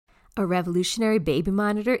A revolutionary baby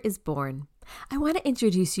monitor is born. I want to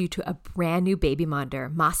introduce you to a brand new baby monitor,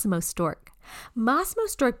 Massimo Stork. Massimo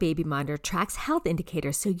Stork Baby Monitor tracks health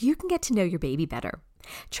indicators so you can get to know your baby better.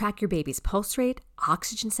 Track your baby's pulse rate,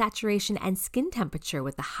 oxygen saturation, and skin temperature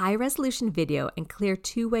with the high-resolution video and clear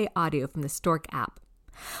two-way audio from the Stork app.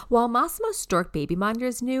 While Massimo Stork Baby Monitor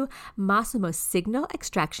is new, Massimo's signal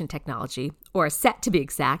extraction technology, or SET to be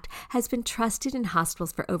exact, has been trusted in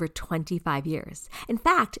hospitals for over 25 years. In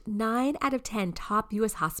fact, 9 out of 10 top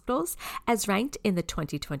U.S. hospitals, as ranked in the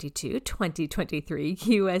 2022-2023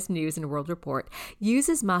 U.S. News and World Report,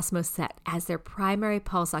 uses Massimo SET as their primary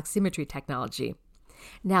pulse oximetry technology.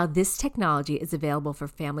 Now, this technology is available for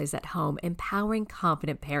families at home, empowering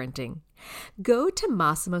confident parenting. Go to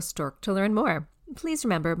Massimo Stork to learn more. Please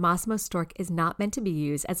remember, Massimo Stork is not meant to be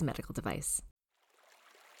used as a medical device.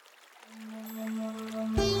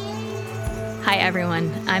 Hi,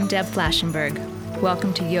 everyone. I'm Deb Flashenberg.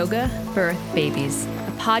 Welcome to Yoga, Birth, Babies,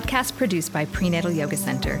 a podcast produced by Prenatal Yoga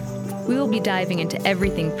Center. We will be diving into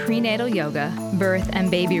everything prenatal yoga, birth,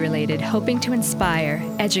 and baby related, hoping to inspire,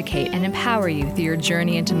 educate, and empower you through your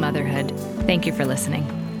journey into motherhood. Thank you for listening.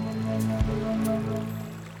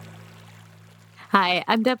 Hi,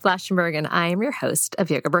 I'm Deb Flashenberg, and I am your host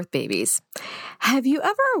of Yoga Birth Babies. Have you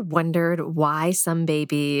ever wondered why some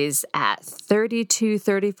babies at 32,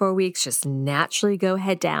 34 weeks just naturally go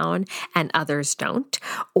head down and others don't?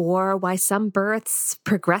 Or why some births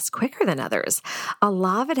progress quicker than others? A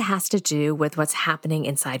lot of it has to do with what's happening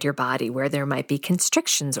inside your body, where there might be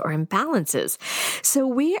constrictions or imbalances. So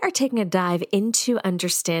we are taking a dive into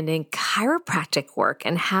understanding chiropractic work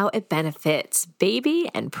and how it benefits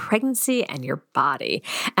baby and pregnancy and your body.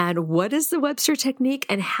 And what is the Webster technique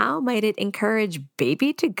and how might it encourage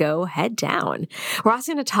baby to go head down? We're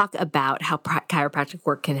also going to talk about how chiropractic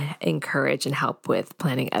work can encourage and help with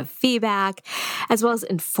planning of VBAC, as well as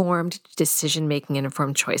informed decision-making and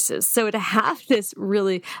informed choices. So to have this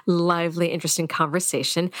really lively, interesting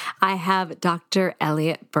conversation, I have Dr.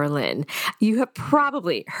 Elliot Berlin. You have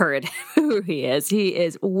probably heard who he is. He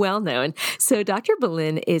is well known. So Dr.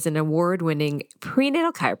 Berlin is an award-winning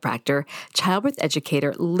prenatal chiropractor, childbirth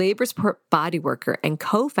educator, labor support body worker, and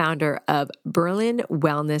co-founder of Berlin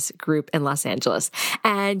Wellness Group in Los Angeles.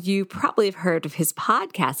 And you probably have heard of his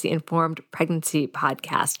podcast, the Informed Pregnancy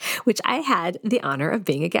Podcast, which I had the honor of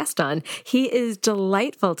being a guest on. He is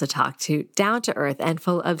delightful to talk to, down to earth, and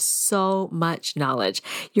full of so much knowledge.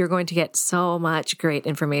 You're going to get so much great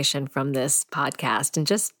information from this podcast, and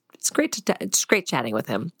it's great chatting with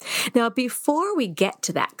him. Now, before we get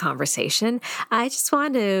to that conversation, I just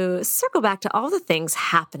want to circle back to all the things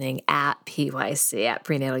happening at PYC, at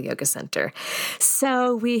Prenatal Yoga Center.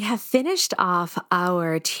 So we have finished off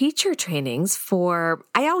our teacher trainings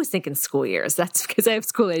I always think in school years. That's because I have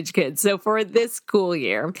school-age kids. So for this school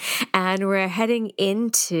year, and we're heading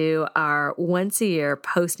into our once-a-year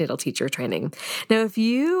postnatal teacher training. Now, if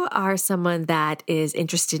you are someone that is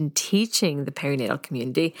interested in teaching the perinatal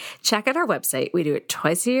community, check out our website. We do it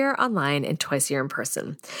twice a year online and twice a year in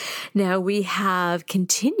person. Now, we have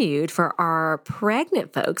continued for our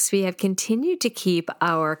pregnant folks, we have continued to keep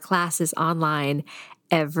our classes online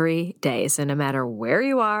every day. So no matter where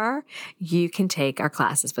you are, you can take our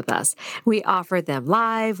classes with us. We offer them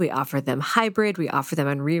live, we offer them hybrid, we offer them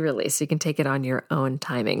on re-release, so you can take it on your own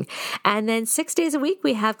timing. And then 6 days a week,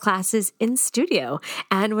 we have classes in studio.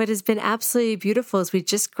 And what has been absolutely beautiful is we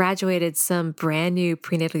just graduated some brand new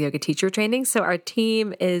prenatal yoga teacher training. So our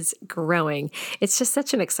team is growing. It's just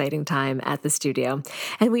such an exciting time at the studio.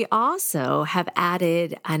 And we also have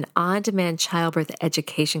added an on-demand childbirth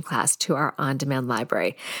education class to our on-demand library.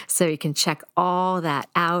 So you can check all that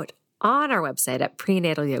out on our website at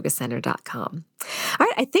prenatalyogacenter.com. All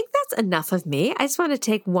right, I think that's enough of me. I just want to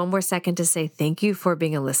take one more second to say thank you for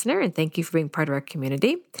being a listener and thank you for being part of our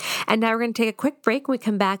community. And now we're going to take a quick break. When we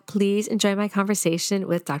come back, please enjoy my conversation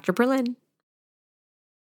with Dr. Berlin.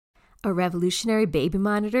 A revolutionary baby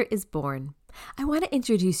monitor is born. I want to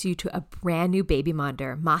introduce you to a brand new baby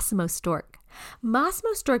monitor, Massimo Stork.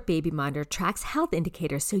 Massimo Stork Baby Monitor tracks health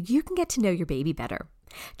indicators so you can get to know your baby better.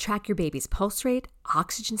 Track your baby's pulse rate,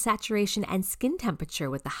 oxygen saturation, and skin temperature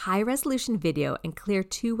with the high-resolution video and clear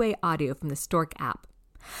two-way audio from the Stork app.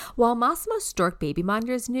 While Massimo Stork Baby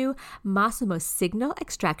Monitor is new, Massimo's signal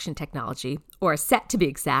extraction technology, or SET to be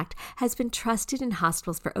exact, has been trusted in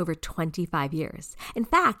hospitals for over 25 years. In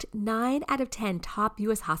fact, 9 out of 10 top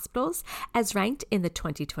U.S. hospitals, as ranked in the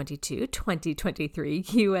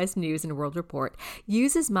 2022-2023 U.S. News and World Report,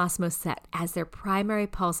 uses Massimo SET as their primary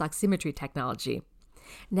pulse oximetry technology.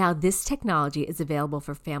 Now, this technology is available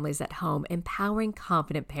for families at home, empowering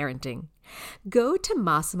confident parenting. Go to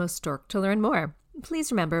Massimo Stork to learn more.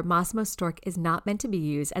 Please remember, Massimo Stork is not meant to be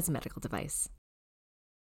used as a medical device.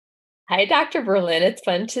 Hi, Dr. Berlin. It's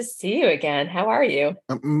fun to see you again. How are you?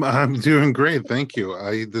 I'm doing great, thank you.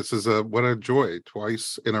 This is what a joy,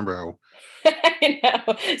 twice in a row. I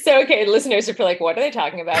know. So, okay, listeners are like, what are they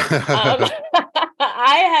talking about?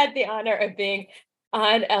 I had the honor of being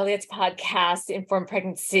on Elliot's podcast, Informed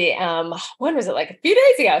Pregnancy. When was it? Like a few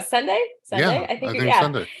days ago, Sunday? Yeah, I think, yeah.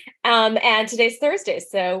 Sunday. And today's Thursday.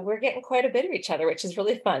 So we're getting quite a bit of each other, which is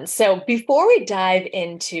really fun. So before we dive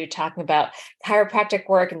into talking about chiropractic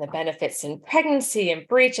work and the benefits in pregnancy and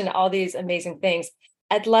breech and all these amazing things,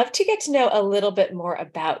 I'd love to get to know a little bit more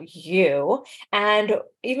about you. And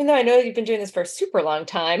even though I know you've been doing this for a super long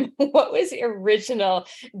time, what was the original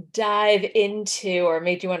dive into or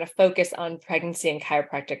made you want to focus on pregnancy and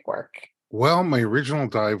chiropractic work? Well, my original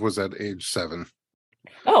dive was at age 7.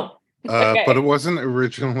 Oh, okay. But it wasn't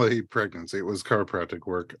originally pregnancy. It was chiropractic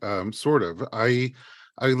work. Sort of. I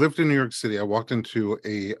lived in New York City. I walked into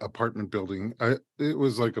a apartment building. It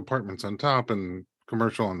was like apartments on top and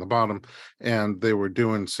commercial on the bottom, and they were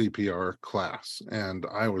doing CPR class, and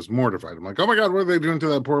I was mortified. I'm like, oh my God, what are they doing to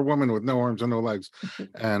that poor woman with no arms and no legs?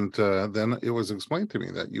 And then it was explained to me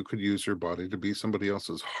that you could use your body to be somebody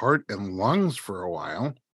else's heart and lungs for a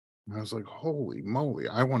while. And I was like, holy moly,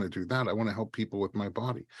 I want to do that. I want to help people with my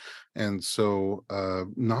body. And so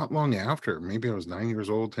not long after, maybe I was 9 years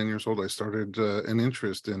old, 10 years old, I started an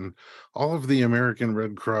interest in all of the American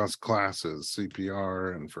Red Cross classes,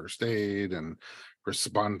 CPR and first aid and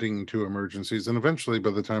responding to emergencies. And eventually,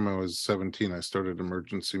 by the time I was 17, I started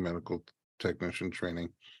emergency medical technician training.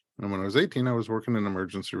 And when I was 18, I was working in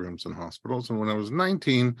emergency rooms and hospitals. And when I was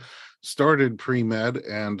 19, started pre-med.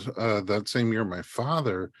 And that same year, my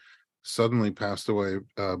father suddenly passed away,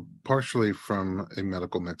 partially from a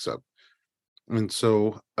medical mix-up. And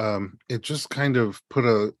so it just kind of put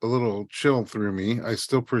a little chill through me. I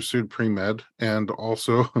still pursued pre-med and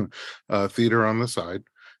also theater on the side,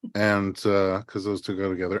 and because those two go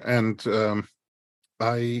together. And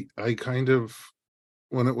I kind of,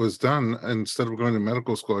 when it was done, instead of going to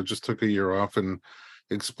medical school, I just took a year off and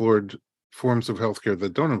explored forms of healthcare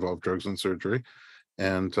that don't involve drugs and surgery.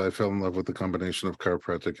 And I fell in love with the combination of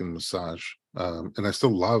chiropractic and massage. And I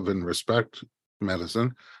still love and respect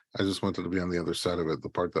medicine. I just wanted to be on the other side of it, the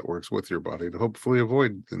part that works with your body, to hopefully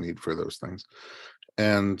avoid the need for those things.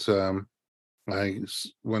 And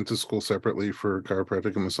went to school separately for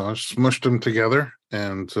chiropractic and massage, smushed them together,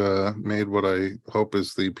 and made what I hope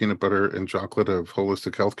is the peanut butter and chocolate of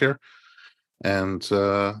holistic healthcare. And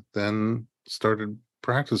then started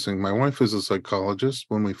practicing. My wife is a psychologist.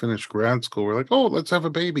 When we finished grad school, we're like, oh, let's have a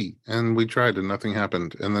baby. And we tried and nothing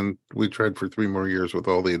happened. And then we tried for 3 more years with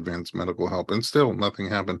all the advanced medical help and still nothing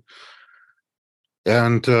happened.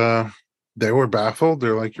 And they were baffled.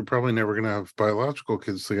 They're like, you're probably never going to have biological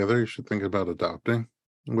kids together. You should think about adopting,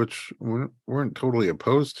 which we weren't totally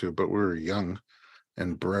opposed to, but we were young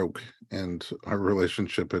and broke, and our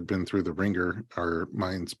relationship had been through the ringer. Our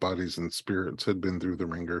minds, bodies, and spirits had been through the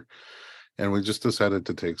ringer. And we just decided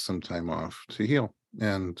to take some time off to heal.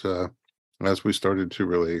 And as we started to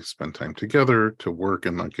really spend time together, to work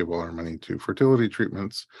and not give all our money to fertility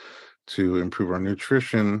treatments, to improve our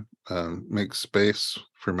nutrition, make space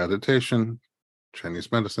for meditation,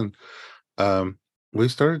 Chinese medicine, we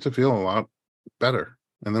started to feel a lot better.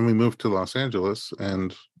 And then we moved to Los Angeles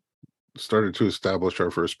and started to establish our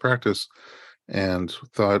first practice, and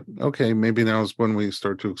thought, okay, maybe now is when we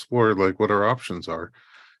start to explore like what our options are.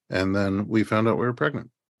 And then we found out we were pregnant,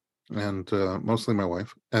 and mostly my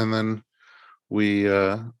wife. And then we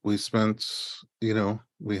spent,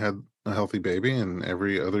 we had a healthy baby, and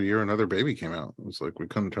every other year another baby came out. It was like we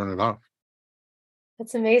couldn't turn it off.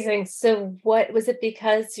 That's amazing. So what was it,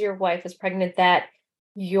 because your wife was pregnant, that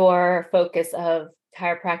your focus of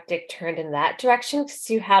chiropractic turned in that direction? Because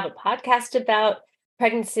you have a podcast about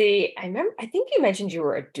pregnancy. I think you mentioned you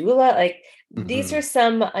were a doula. Like these are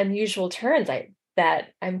some unusual turns that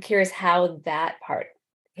I'm curious how that part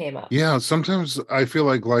came up. Yeah, sometimes I feel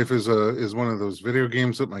like life is one of those video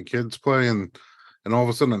games that my kids play, and all of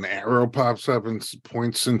a sudden an arrow pops up and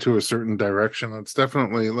points into a certain direction. It's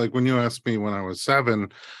definitely like when you asked me when I was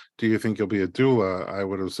 7, do you think you'll be a doula? I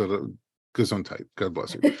would have said, gesundheit, God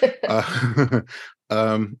bless you.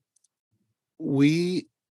 We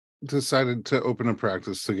decided to open a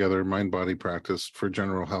practice together, mind-body practice for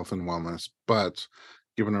general health and wellness. But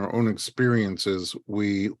given our own experiences,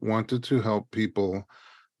 we wanted to help people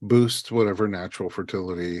boost whatever natural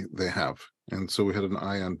fertility they have. And so we had an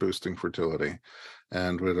eye on boosting fertility,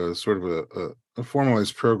 and we had a sort of a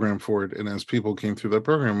formalized program for it. And as people came through that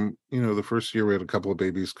program, the first year we had a couple of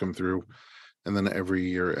babies come through, And then every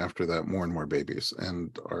year after that, more and more babies.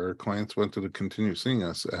 And our clients wanted to continue seeing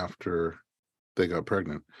us after they got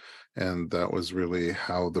pregnant. And that was really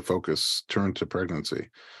how the focus turned to pregnancy.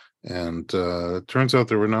 And turns out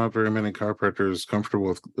there were not very many chiropractors comfortable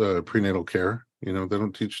with prenatal care. They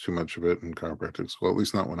don't teach too much of it in chiropractic school, at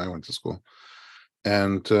least not when I went to school.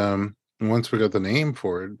 And once we got the name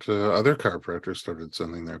for it, other chiropractors started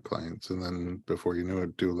sending their clients. And then before you knew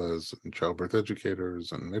it, doulas and childbirth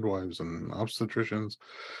educators and midwives and obstetricians.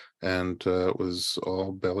 And it was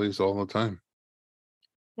all bellies all the time.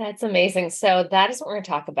 That's amazing. So that is what we're going to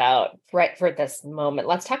talk about right for this moment.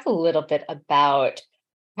 Let's talk a little bit about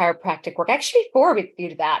chiropractic work. Actually, before we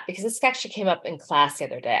do that, because this actually came up in class the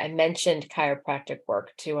other day, I mentioned chiropractic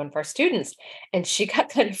work to one of our students, and she got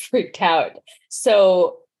kind of freaked out.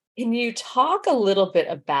 So can you talk a little bit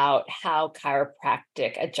about how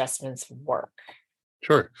chiropractic adjustments work?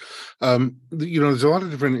 Sure. There's a lot of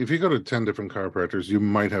different, if you go to 10 different chiropractors, you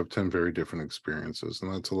might have 10 very different experiences,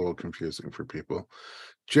 and that's a little confusing for people.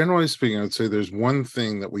 Generally speaking, I'd say there's one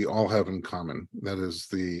thing that we all have in common. That is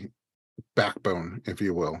the backbone, if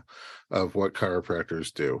you will, of what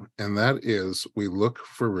chiropractors do. And that is we look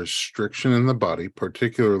for restriction in the body,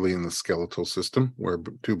 particularly in the skeletal system, where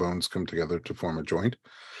two bones come together to form a joint.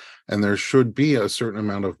 And there should be a certain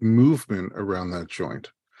amount of movement around that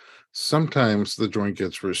joint. Sometimes the joint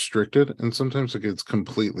gets restricted and sometimes it gets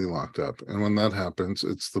completely locked up. And when that happens,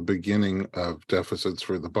 it's the beginning of deficits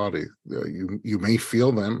for the body. You may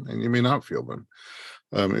feel them and you may not feel them.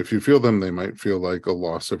 If you feel them, they might feel like a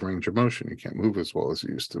loss of range of motion. You can't move as well as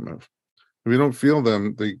you used to move. If you don't feel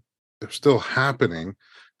them, they're still happening,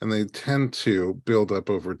 and they tend to build up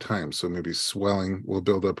over time. So maybe swelling will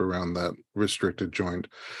build up around that restricted joint,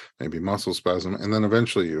 maybe muscle spasm, and then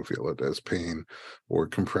eventually you feel it as pain or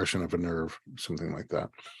compression of a nerve, something like that.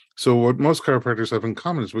 So what most chiropractors have in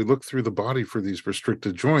common is we look through the body for these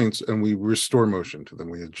restricted joints and we restore motion to them.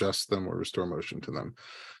 We adjust them or restore motion to them.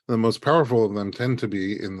 The most powerful of them tend to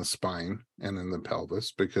be in the spine and in the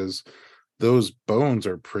pelvis because those bones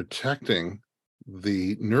are protecting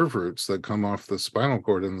the nerve roots that come off the spinal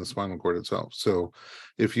cord and the spinal cord itself. So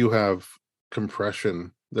if you have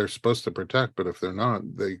compression, they're supposed to protect, but if they're not,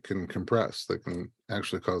 they can compress. They can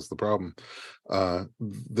actually cause the problem.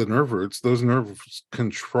 The nerve roots, those nerves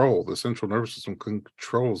control, the central nervous system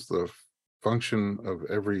controls the function of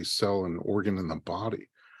every cell and organ in the body.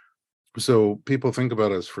 So people think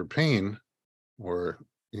about us for pain or,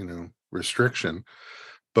 restriction.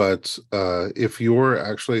 But if you're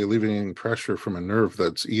actually alleviating pressure from a nerve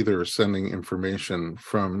that's either sending information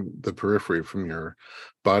from the periphery, from your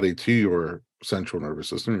body to your central nervous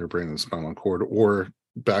system, your brain and spinal cord, or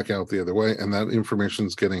back out the other way, and that information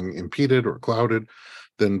is getting impeded or clouded,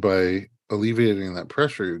 then by alleviating that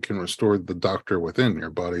pressure, you can restore the doctor within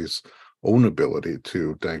your body's own ability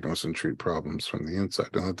to diagnose and treat problems from the inside.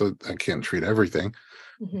 And that can't treat everything,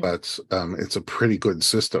 but it's a pretty good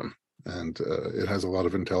system. And it has a lot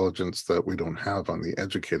of intelligence that we don't have on the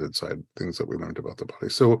educated side, things that we learned about the body.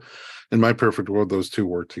 So in my perfect world, those two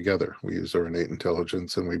work together. We use our innate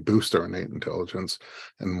intelligence and we boost our innate intelligence.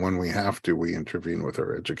 And when we have to, we intervene with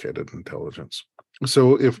our educated intelligence.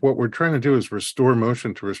 So if what we're trying to do is restore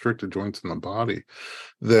motion to restricted joints in the body,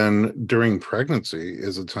 then during pregnancy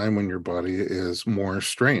is a time when your body is more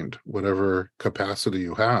strained. Whatever capacity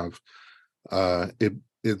you have,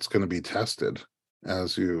 it's going to be tested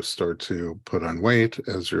as you start to put on weight,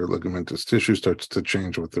 as your ligamentous tissue starts to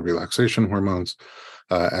change with the relaxation hormones,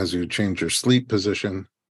 as you change your sleep position,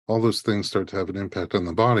 all those things start to have an impact on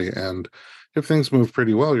the body. And if things move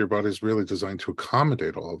pretty well, your body's really designed to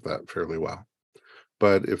accommodate all of that fairly well.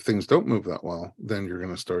 But if things don't move that well, then you're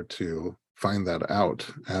going to start to find that out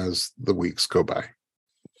as the weeks go by.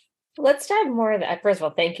 Let's dive more into that. First of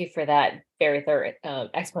all, thank you for that very thorough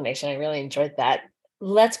explanation. I really enjoyed that.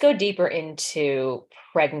 Let's go deeper into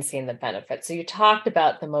pregnancy and the benefits. So you talked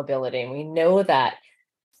about the mobility, and we know that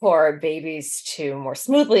for babies to more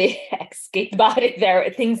smoothly escape the body,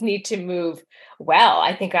 things need to move well.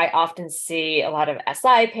 I think I often see a lot of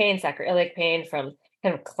SI pain, sacroiliac pain from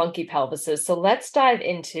kind of clunky pelvises. So let's dive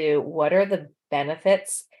into what are the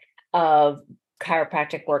benefits of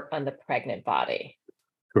chiropractic work on the pregnant body.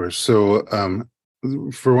 Sure. So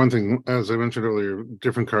for one thing, as I mentioned earlier,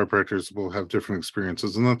 different chiropractors will have different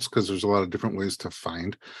experiences, and that's because there's a lot of different ways to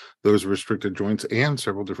find those restricted joints and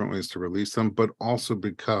several different ways to release them, but also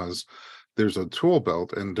because there's a tool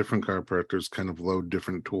belt and different chiropractors kind of load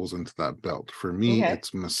different tools into that belt. For me,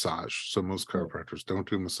 It's massage. So most chiropractors don't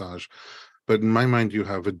do massage, But in my mind, you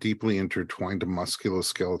have a deeply intertwined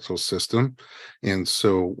musculoskeletal system. And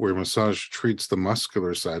so where massage treats the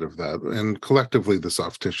muscular side of that, and collectively the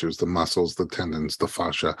soft tissues, the muscles, the tendons, the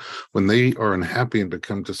fascia, when they are unhappy and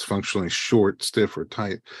become dysfunctionally short, stiff, or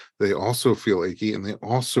tight, they also feel achy, and they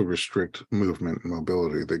also restrict movement and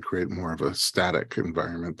mobility. They create more of a static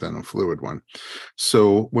environment than a fluid one.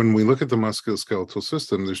 So when we look at the musculoskeletal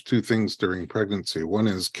system, there's two things during pregnancy. One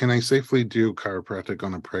is, can I safely do chiropractic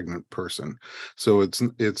on a pregnant person? So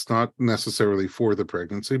it's not necessarily for the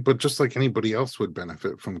pregnancy, but just like anybody else would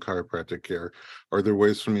benefit from chiropractic care, are there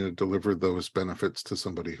ways for me to deliver those benefits to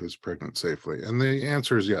somebody who's pregnant safely? And the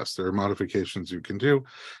answer is yes. There are modifications you can do,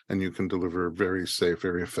 and you can deliver very safe,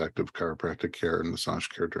 very effective chiropractic care and massage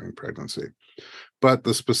care during pregnancy. But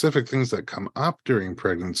the specific things that come up during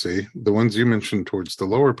pregnancy, the ones you mentioned towards the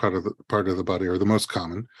lower part of the body, are the most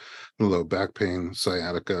common: low back pain,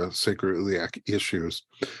 sciatica, sacroiliac issues,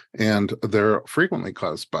 and they're frequently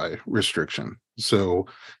caused by restriction. So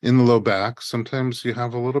in the low back, sometimes you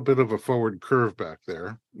have a little bit of a forward curve back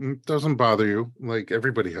there. It doesn't bother you. Like,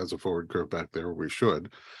 everybody has a forward curve back there, or we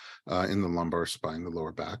should, in the lumbar spine, the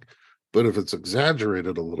lower back. But if it's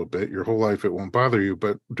exaggerated a little bit, your whole life, it won't bother you.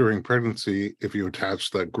 But during pregnancy, if you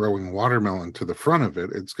attach that growing watermelon to the front of it,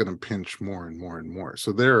 it's going to pinch more and more and more.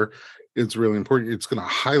 So there, it's really important. It's going to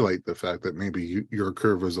highlight the fact that maybe your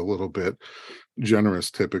curve is a little bit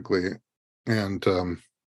generous typically. And,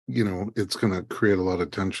 it's going to create a lot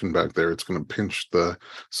of tension back there. It's going to pinch the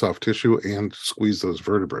soft tissue and squeeze those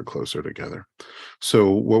vertebrae closer together. So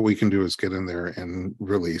what we can do is get in there and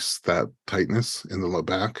release that tightness in the low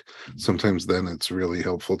back. Sometimes then it's really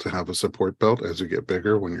helpful to have a support belt as you get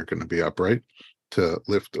bigger, when you're going to be upright, to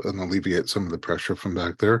lift and alleviate some of the pressure from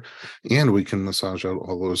back there. And we can massage out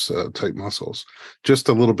all those tight muscles. Just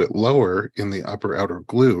a little bit lower in the upper outer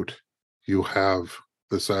glute, you have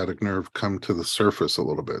the sciatic nerve come to the surface a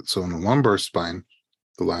little bit. So in the lumbar spine,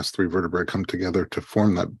 the last three vertebrae come together to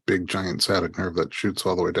form that big giant sciatic nerve that shoots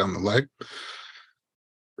all the way down the leg.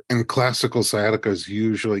 And classical sciatica is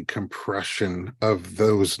usually compression of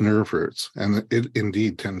those nerve roots. And it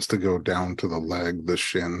indeed tends to go down to the leg, the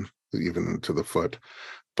shin, even into the foot.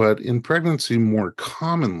 But in pregnancy, more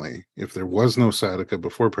commonly, if there was no sciatica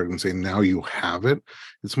before pregnancy, now you have it,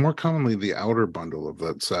 it's more commonly the outer bundle of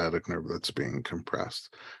that sciatic nerve that's being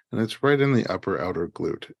compressed. And it's right in the upper outer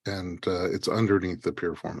glute. And it's underneath the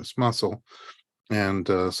piriformis muscle. And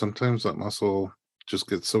sometimes that muscle just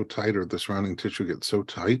gets so tight, or the surrounding tissue gets so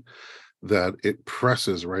tight, that it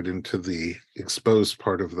presses right into the exposed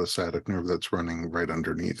part of the sciatic nerve that's running right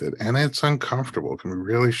underneath it. And it's uncomfortable. It can be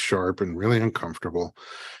really sharp and really uncomfortable.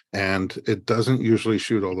 And it doesn't usually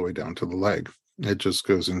shoot all the way down to the leg. It just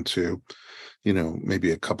goes into,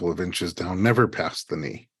 maybe a couple of inches down, never past the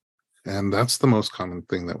knee. And that's the most common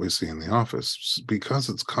thing that we see in the office, because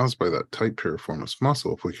it's caused by that tight piriformis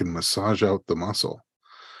muscle. If we can massage out the muscle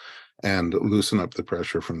and loosen up the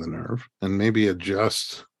pressure from the nerve, and maybe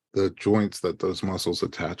adjust the joints that those muscles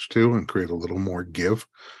attach to and create a little more give,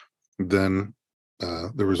 then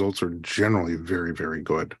the results are generally very, very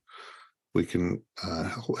good. We can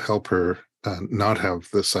help her not have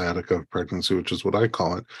the sciatica of pregnancy, which is what I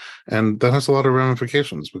call it. And that has a lot of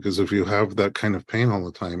ramifications, because if you have that kind of pain all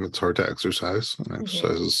the time, it's hard to exercise. And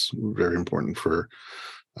exercise is very important for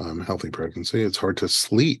healthy pregnancy. It's hard to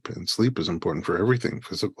sleep, and sleep is important for everything,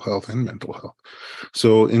 physical health and mental health.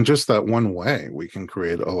 So in just that one way, we can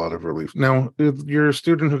create a lot of relief. Now, if you're a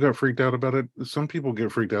student who got freaked out about it, some people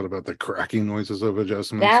get freaked out about the cracking noises of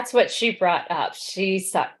adjustments. That's what she brought up.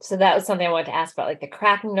 So that was something I wanted to ask about, like the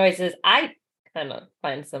cracking noises. I kind of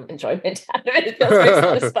find some enjoyment out of it. It feels very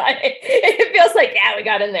satisfying. It feels like, yeah, we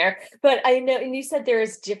got in there. But I know, and you said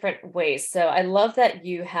there's different ways. So I love that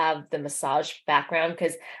you have the massage background,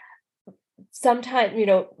 because sometimes,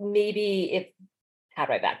 maybe how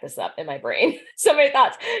do I back this up in my brain? So many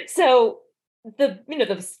thoughts. So the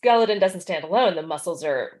skeleton doesn't stand alone. The muscles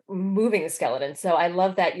are moving the skeleton. So I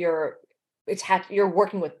love that you're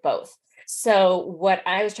working with both. So what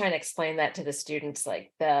I was trying to explain that to the students,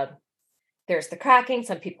 like there's the cracking.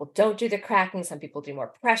 Some people don't do the cracking. Some people do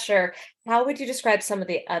more pressure. How would you describe some of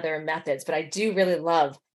the other methods? But I do really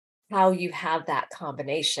love how you have that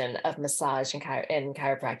combination of massage and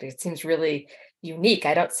chiropractic. It seems really unique.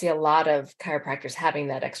 I don't see a lot of chiropractors having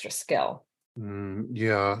that extra skill.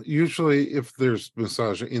 Yeah, usually if there's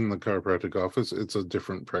massage in the chiropractic office, it's a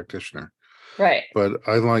different practitioner. Right. But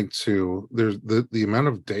I like to, there's the amount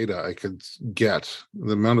of data I could get,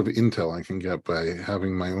 the amount of intel I can get by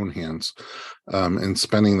having my own hands, and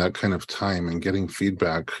spending that kind of time and getting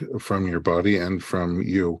feedback from your body and from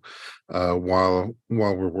you, while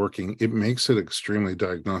we're working, it makes it extremely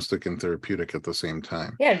diagnostic and therapeutic at the same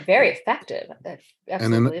time. Yeah, very effective. I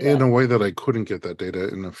And absolutely believe in that. a way that I couldn't get that data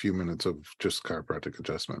in a few minutes of just chiropractic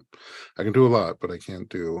adjustment. I can do a lot, but I can't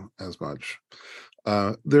do as much.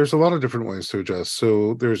 There's a lot of different ways to adjust.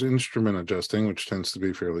 So there's instrument adjusting, which tends to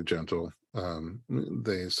be fairly gentle.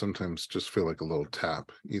 They sometimes just feel like a little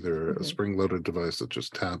tap, either a spring-loaded device that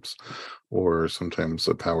just taps, or sometimes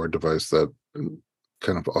a powered device that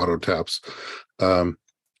kind of auto taps. Um,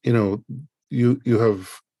 you know, you have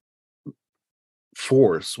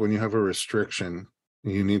force. When you have a restriction,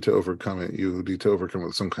 you need to overcome it. You need to overcome it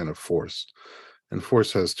with some kind of force. And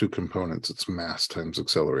force has two components. It's mass times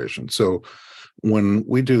acceleration. So when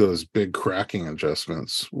we do those big cracking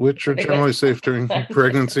adjustments, which are generally safe during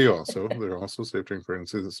pregnancy also, they're also safe during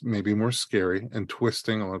pregnancy. This may be more scary, and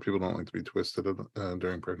twisting. A lot of people don't like to be twisted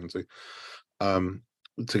during pregnancy.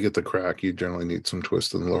 To get the crack, you generally need some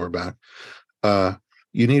twist in the lower back.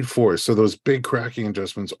 You need force. So those big cracking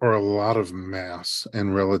adjustments are a lot of mass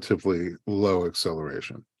and relatively low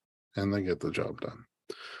acceleration, and they get the job done.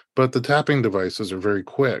 But the tapping devices are very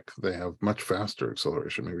quick. They have much faster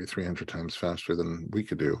acceleration, maybe 300 times faster than we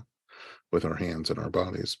could do with our hands and our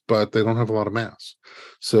bodies, but they don't have a lot of mass.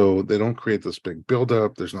 So they don't create this big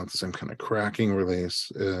buildup. There's not the same kind of cracking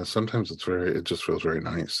release. Sometimes it just feels very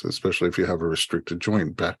nice, especially if you have a restricted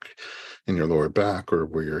joint back in your lower back, or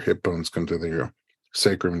where your hip bones come to your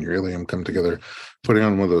sacrum and your ilium come together. Putting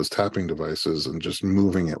on one of those tapping devices and just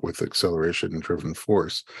moving it with acceleration and driven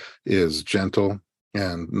force is gentle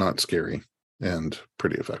and not scary and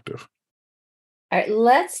pretty effective. All right,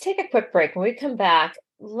 let's take a quick break. When we come back,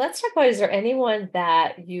 let's talk about, is there anyone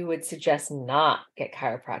that you would suggest not get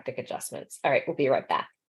chiropractic adjustments? All right, we'll be right back.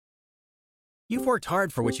 You've worked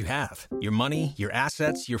hard for what you have, your money, your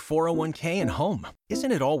assets, your 401k, and home.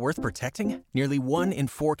 Isn't it all worth protecting? Nearly 1 in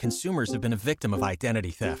 4 consumers have been a victim of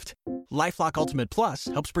identity theft. LifeLock Ultimate Plus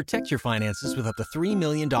helps protect your finances with up to $3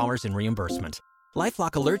 million in reimbursement.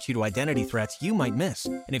 LifeLock alerts you to identity threats you might miss.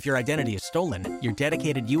 And if your identity is stolen, your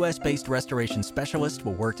dedicated U.S.-based restoration specialist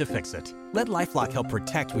will work to fix it. Let LifeLock help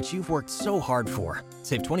protect what you've worked so hard for.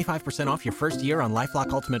 Save 25% off your first year on LifeLock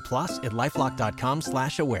Ultimate Plus at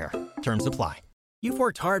LifeLock.com/aware. Terms apply. You've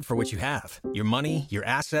worked hard for what you have, your money, your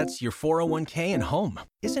assets, your 401k, and home.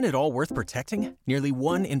 Isn't it all worth protecting? Nearly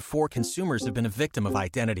 1 in 4 consumers have been a victim of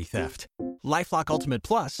identity theft. LifeLock Ultimate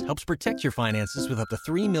Plus helps protect your finances with up to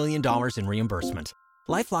 $3 million in reimbursement.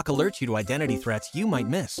 LifeLock alerts you to identity threats you might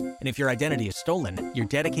miss. And if your identity is stolen, your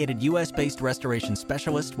dedicated U.S.-based restoration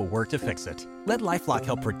specialist will work to fix it. Let LifeLock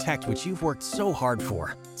help protect what you've worked so hard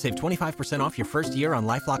for. Save 25% off your first year on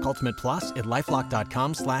LifeLock Ultimate Plus at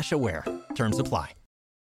LifeLock.com/aware. Terms apply.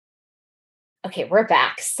 Okay, we're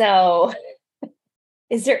back. So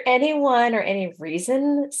is there anyone or any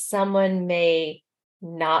reason someone may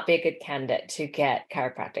not be a good candidate to get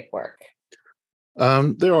chiropractic work?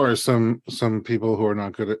 There are some people who are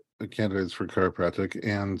not good at candidates for chiropractic,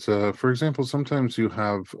 and for example, sometimes you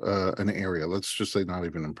have an area. Let's just say not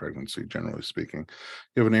even in pregnancy, generally speaking,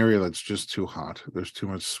 you have an area that's just too hot. There's too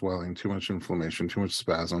much swelling, too much inflammation, too much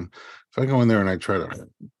spasm. If I go in there and I try to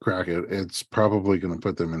crack it, it's probably going to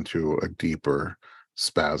put them into a deeper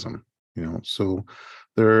spasm. So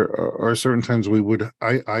there are certain times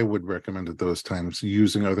I would recommend at those times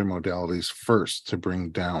using other modalities first to bring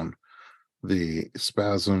down the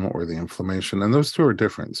spasm or the inflammation. And those two are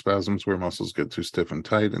different. Spasms where muscles get too stiff and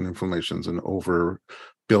tight, and inflammation's an over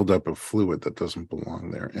buildup of fluid that doesn't belong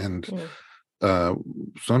there. And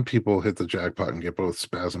some people hit the jackpot and get both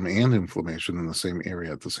spasm and inflammation in the same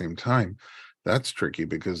area at the same time. That's tricky,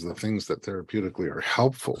 because the things that therapeutically are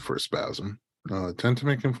helpful for spasm tend to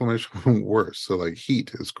make inflammation worse. So like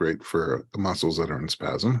heat is great for the muscles that are in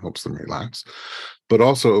spasm, helps them relax, but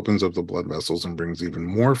also opens up the blood vessels and brings even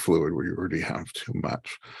more fluid where you already have too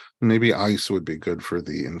much. Maybe ice would be good for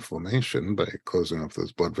the inflammation by closing off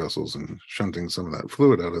those blood vessels and shunting some of that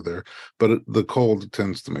fluid out of there. But the cold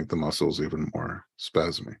tends to make the muscles even more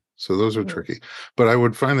spasmy. So those are tricky. But I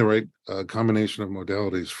would find the right combination of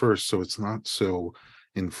modalities first, so it's not so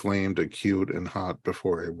inflamed, acute, and hot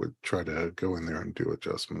before I would try to go in there and do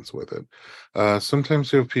adjustments with it.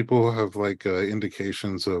 Sometimes you have people who have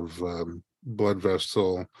indications of blood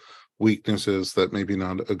vessel weaknesses that maybe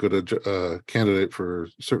not a good candidate for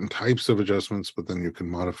certain types of adjustments, but then you can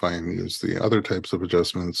modify and use the other types of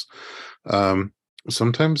adjustments.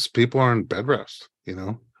 Sometimes people are in bed rest,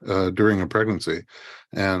 during a pregnancy,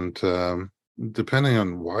 and depending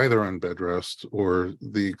on why they're on bed rest or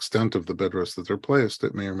the extent of the bed rest that they're placed,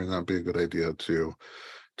 it may or may not be a good idea to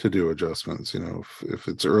do adjustments. If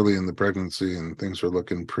it's early in the pregnancy and things are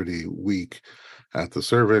looking pretty weak at the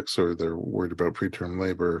cervix, or they're worried about preterm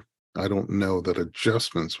labor, I don't know that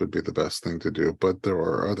adjustments would be the best thing to do, but there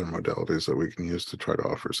are other modalities that we can use to try to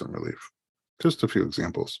offer some relief. Just a few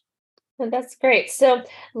examples. Well, that's great. So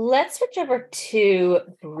let's switch over to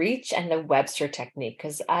breech and the Webster technique,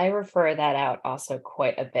 because I refer that out also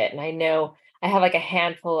quite a bit. And I know I have like a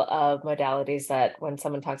handful of modalities that when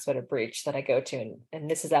someone talks about a breech that I go to, and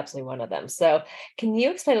this is absolutely one of them. So can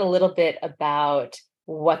you explain a little bit about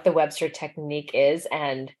what the Webster technique is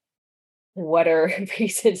and what are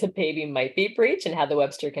reasons a baby might be breech and how the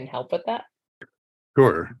Webster can help with that?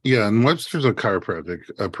 Sure. Yeah, and Webster's a chiropractic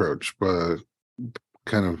approach, but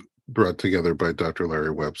kind of brought together by Dr.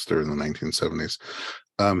 Larry Webster in the 1970s.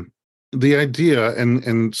 The idea,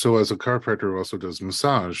 and so as a chiropractor who also does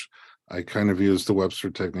massage, I kind of use the Webster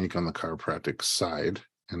technique on the chiropractic side,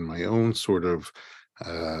 and my own sort of,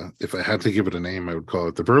 if I had to give it a name, I would call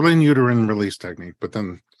it the Berlin uterine release technique, but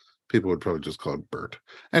then people would probably just call it BERT.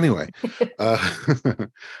 Anyway,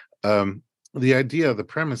 the idea, the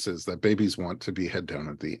premise is that babies want to be head down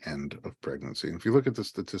at the end of pregnancy. And if you look at the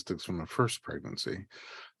statistics from the first pregnancy,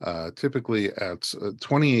 typically at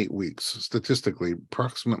 28 weeks, statistically,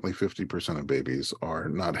 approximately 50% of babies are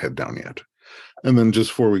not head down yet. And then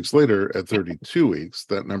just 4 weeks later, at 32 weeks,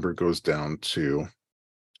 that number goes down to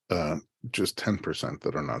just 10%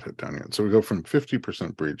 that are not head down yet. So we go from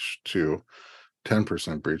 50% breech to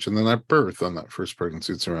 10% breech. And then at birth on that first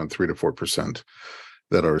pregnancy, it's around 3 to 4%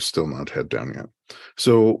 that are still not head down yet.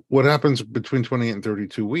 So what happens between 28 and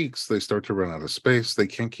 32 weeks, they start to run out of space. They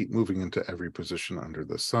can't keep moving into every position under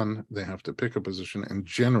the sun. They have to pick a position, and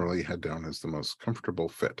generally head down is the most comfortable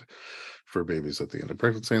fit for babies at the end of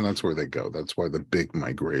pregnancy, and that's where they go. That's why the big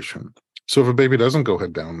migration. So if a baby doesn't go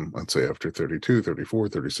head down, let's say after 32, 34,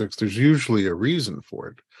 36, there's usually a reason for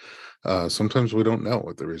it. Sometimes we don't know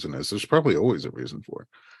what the reason is. There's probably always a reason for it.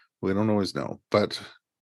 We don't always know, but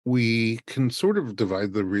we can sort of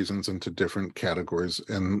divide the reasons into different categories.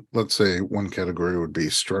 And let's say one category would be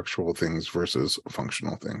structural things versus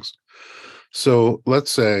functional things. So let's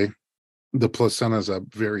say the placenta is up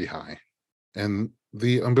very high and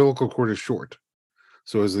the umbilical cord is short.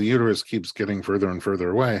 So as the uterus keeps getting further and further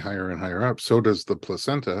away, higher and higher up, so does the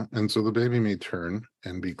placenta. And so the baby may turn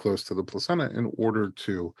and be close to the placenta in order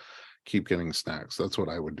to keep getting snacks. That's what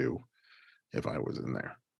I would do if I was in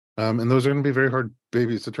there. And those are going to be very hard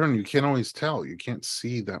babies to turn. You can't always tell. You can't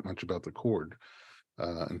see that much about the cord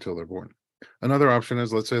until they're born. Another option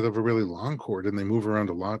is, let's say they have a really long cord and they move around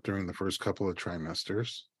a lot during the first couple of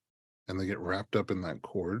trimesters, and they get wrapped up in that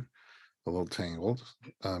cord, a little tangled.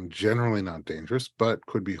 Generally not dangerous, but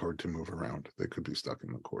could be hard to move around. They could be stuck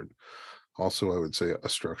in the cord. Also, I would say a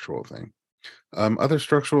structural thing. Other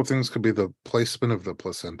structural things could be the placement of the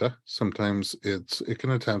placenta. Sometimes it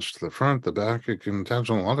can attach to the front, the back. It can attach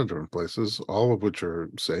in a lot of different places, all of which are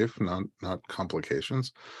safe, not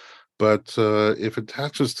complications. But if it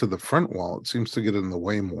attaches to the front wall, it seems to get in the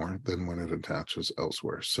way more than when it attaches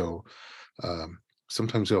elsewhere. So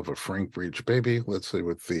sometimes you'll have a frank breech baby, let's say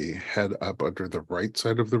with the head up under the right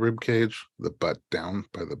side of the rib cage, the butt down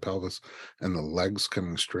by the pelvis, and the legs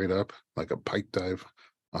coming straight up like a pike dive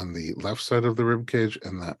on the left side of the rib cage,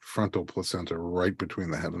 and that frontal placenta right between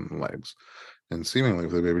the head and the legs. And seemingly,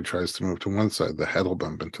 if the baby tries to move to one side, the head will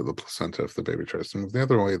bump into the placenta. If the baby tries to move the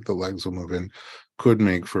other way, the legs will move in. Could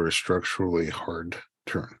make for a structurally hard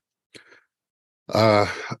turn.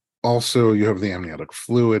 Also, you have the amniotic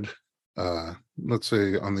fluid. Let's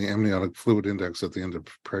say on the amniotic fluid index at the end of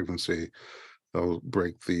pregnancy, they'll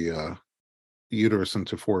break the uterus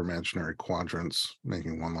into 4 imaginary quadrants,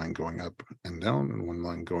 making one line going up and down and one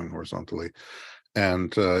line going horizontally.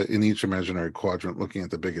 And in each imaginary quadrant, looking at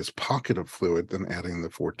the biggest pocket of fluid, then adding the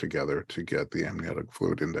 4 together to get the amniotic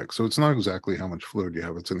fluid index. So it's not exactly how much fluid you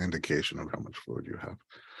have, it's an indication of how much fluid you have.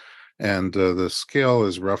 And the scale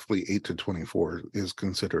is roughly 8 to 24 is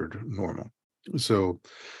considered normal. So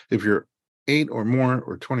if you're 8 or more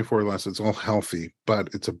or 24 or less, it's all healthy, but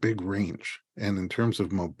it's a big range. And in terms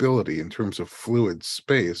of mobility, in terms of fluid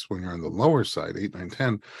space, when you're on the lower side, 8, 9,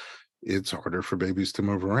 10, it's harder for babies to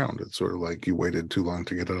move around. It's sort of like you waited too long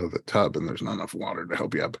to get out of the tub and there's not enough water to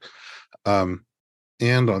help you up.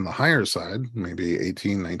 And on the higher side, maybe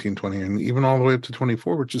 18, 19, 20, and even all the way up to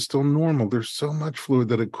 24, which is still normal, there's so much fluid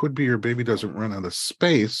that it could be your baby doesn't run out of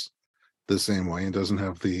space the same way and doesn't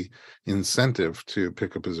have the incentive to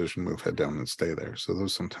pick a position, move head down, and stay there. So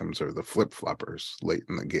those sometimes are the flip-floppers late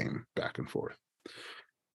in the game, back and forth.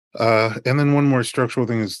 And then one more structural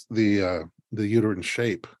thing is the the uterine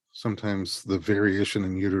shape. Sometimes the variation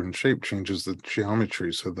in uterine shape changes the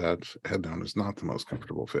geometry so that head down is not the most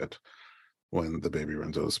comfortable fit when the baby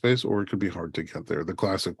runs out of space, or it could be hard to get there. The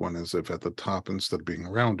classic one is if at the top, instead of being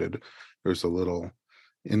rounded, there's a little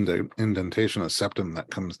indentation, a septum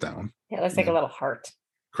that comes down. Yeah, it looks like a little heart.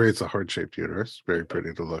 Creates a heart-shaped uterus. Very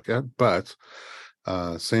pretty to look at. But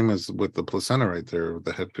same as with the placenta right there,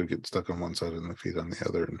 the head could get stuck on one side and the feet on the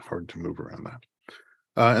other, and hard to move around that.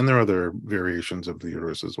 And there are other variations of the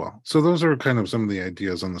uterus as well. So those are kind of some of the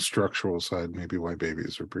ideas on the structural side, maybe why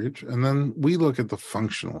babies are breech. And then we look at the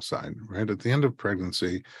functional side, right? At the end of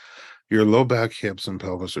pregnancy, your low back, hips, and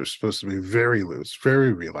pelvis are supposed to be very loose,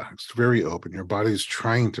 very relaxed, very open. Your body's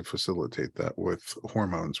trying to facilitate that with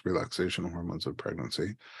hormones, relaxation hormones of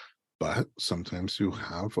pregnancy. But sometimes you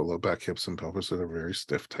have a low back, hips, and pelvis that are very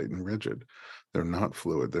stiff, tight, and rigid. They're not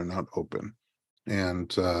fluid. They're not open.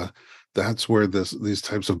 And that's where these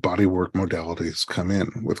types of body work modalities come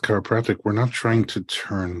in. With chiropractic, we're not trying to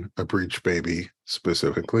turn a breech baby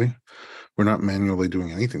specifically. We're not manually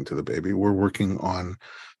doing anything to the baby. We're working on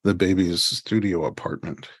the baby's studio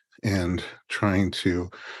apartment and trying to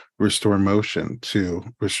restore motion to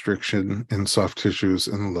restriction in soft tissues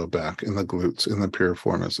in the low back, in the glutes, in the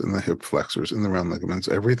piriformis, in the hip flexors, in the round ligaments,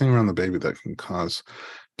 everything around the baby that can cause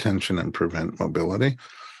tension and prevent mobility.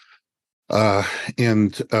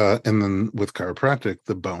 And then with chiropractic,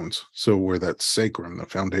 the bones. So where that sacrum, the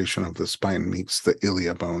foundation of the spine, meets the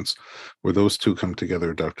ilia bones, where those two come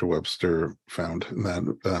together, Dr. Webster found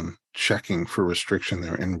that checking for restriction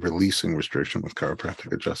there and releasing restriction with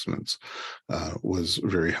chiropractic adjustments was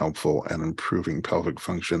very helpful at improving pelvic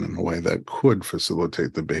function in a way that could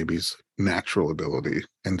facilitate the baby's natural ability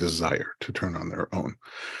and desire to turn on their own.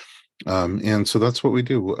 And so that's what we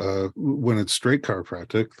do. When it's straight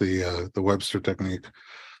chiropractic, the Webster technique,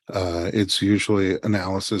 it's usually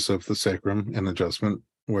analysis of the sacrum and adjustment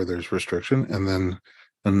where there's restriction, and then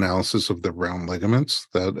analysis of the round ligaments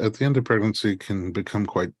that at the end of pregnancy can become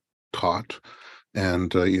quite taut,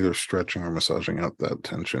 and either stretching or massaging out that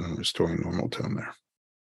tension and restoring normal tone there.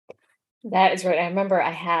 That is right. I remember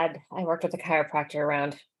I worked with a chiropractor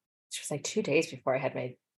around, it was like 2 days before I had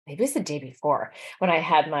maybe it was the day before when I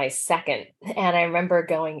had my second. And I remember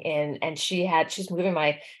going in and she's moving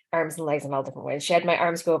my arms and legs in all different ways. She had my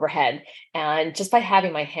arms go overhead. And just by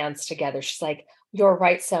having my hands together, she's like, "Your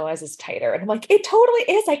right psoas is tighter." And I'm like, "It totally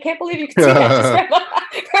is. I can't believe you can see that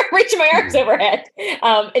just from reaching my arms overhead."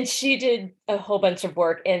 And she did a whole bunch of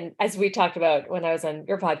work. And as we talked about when I was on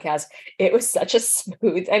your podcast, it was such a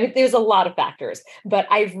smooth, I mean, there's a lot of factors, but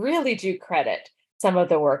I really do credit some of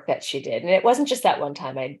the work that she did. And it wasn't just that one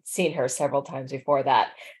time. I'd seen her several times before that.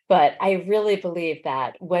 But I really believe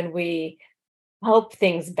that when we help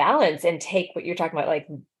things balance and take what you're talking about, like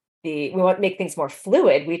we want to make things more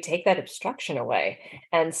fluid, we take that obstruction away.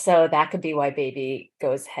 And so that could be why baby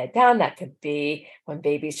goes head down. That could be when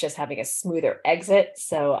baby's just having a smoother exit.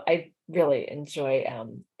 So I really enjoy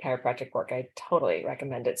chiropractic work. I totally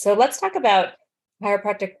recommend it. So let's talk about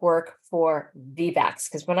chiropractic work for VBACs,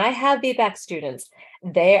 because when I have VBAC students,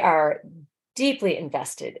 they are deeply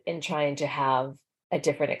invested in trying to have a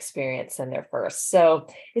different experience than their first. So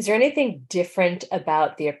is there anything different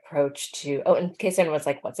about the approach to, in case anyone's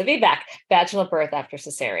like, what's a VBAC? Vaginal birth after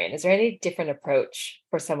cesarean. Is there any different approach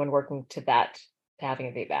for someone working to having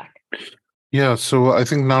a VBAC? Yeah, so I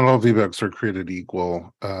think not all VBACs are created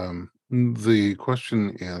equal. The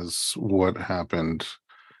question is what happened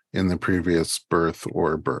in the previous birth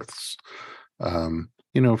or births.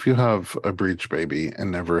 If you have a breech baby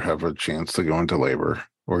and never have a chance to go into labor,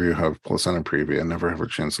 or you have placenta previa and never have a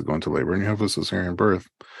chance to go into labor, and you have a cesarean birth,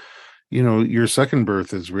 your second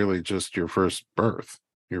birth is really just your first birth,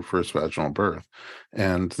 your first vaginal birth.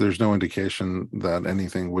 And there's no indication that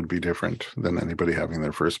anything would be different than anybody having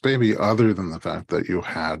their first baby, other than the fact that you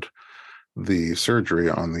had the surgery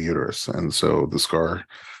on the uterus. And so the scar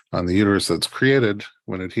on the uterus that's created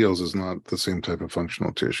when it heals is not the same type of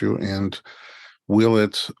functional tissue. And will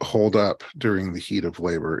it hold up during the heat of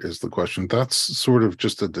labor is the question. That's sort of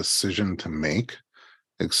just a decision to make,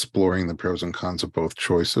 exploring the pros and cons of both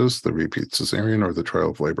choices, the repeat cesarean or the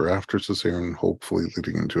trial of labor after cesarean, hopefully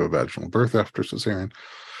leading into a vaginal birth after cesarean.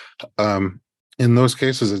 In those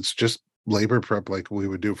cases, it's just labor prep like we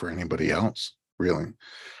would do for anybody else, really.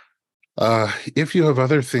 If you have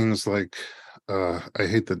other things like, I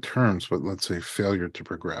hate the terms, but let's say failure to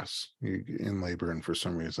progress in labor, and for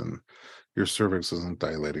some reason your cervix isn't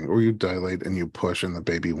dilating, or you dilate and you push and the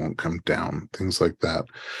baby won't come down, things like that.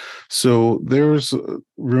 So there's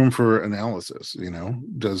room for analysis.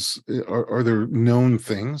 Are there known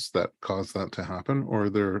things that cause that to happen, or are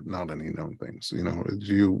there not any known things? Do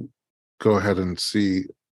you go ahead and see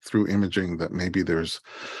through imaging that maybe there's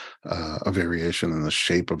a variation in the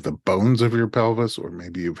shape of the bones of your pelvis, or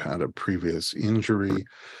maybe you've had a previous injury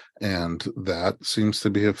and that seems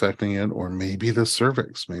to be affecting it, or maybe the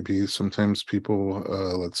cervix. Maybe sometimes people,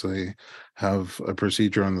 let's say, have a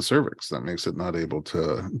procedure on the cervix that makes it not able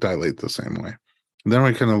to dilate the same way. And then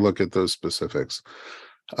we kind of look at those specifics.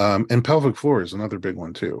 And pelvic floor is another big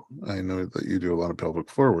one too. I know that you do a lot of pelvic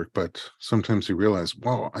floor work, but sometimes you realize,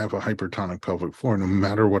 wow, I have a hypertonic pelvic floor. No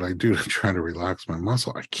matter what I do to try to relax my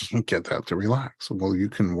muscle, I can't get that to relax. Well, you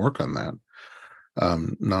can work on that.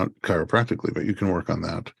 Not chiropractically, but you can work on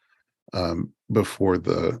that before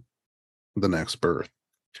the next birth.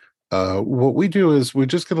 What we do is we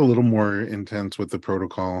just get a little more intense with the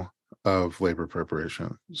protocol of labor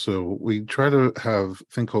preparation. So we try to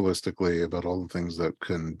think holistically about all the things that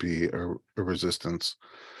can be a resistance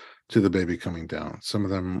to the baby coming down. Some of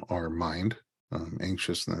them are mind,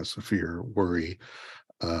 anxiousness, fear, worry,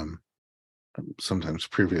 sometimes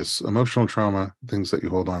previous emotional trauma, things that you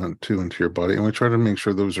hold on to into your body. And we try to make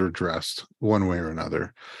sure those are addressed one way or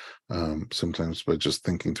another. Sometimes by just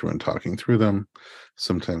thinking through and talking through them,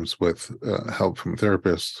 sometimes with help from a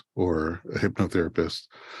therapist or a hypnotherapist,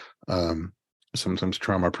 sometimes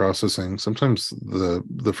trauma processing, sometimes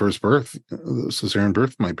the first birth, the cesarean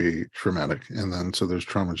birth might be traumatic. And then so there's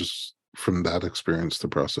trauma just from that experience to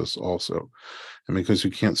process also. And because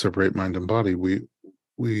you can't separate mind and body, we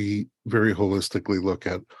very holistically look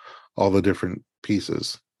at all the different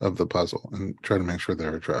pieces of the puzzle and try to make sure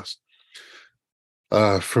they're addressed.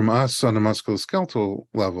 From us on a musculoskeletal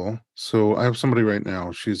level, so I have somebody right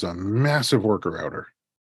now, she's a massive worker outer.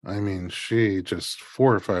 I mean, she just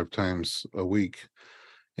 4 or 5 times a week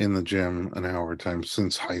in the gym, an hour time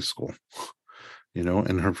since high school. In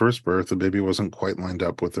her first birth, the baby wasn't quite lined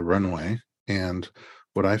up with the runway. And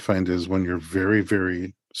what I find is when you're very,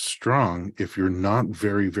 very strong, if you're not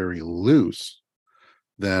very, very loose,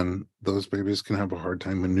 then those babies can have a hard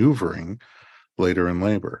time maneuvering later in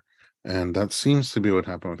labor. And that seems to be what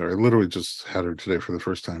happened with her. I literally just had her today for the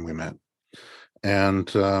first time we met. And,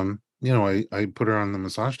 I put her on the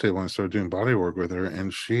massage table and I started doing body work with her,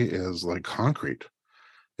 and she is like concrete.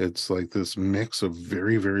 It's like this mix of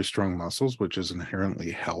very, very strong muscles, which is inherently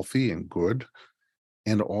healthy and good,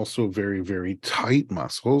 and also very, very tight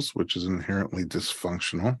muscles, which is inherently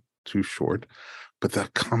dysfunctional, too short. But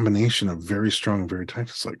that combination of very strong and very tight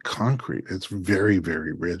is like concrete. It's very,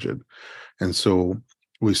 very rigid. And so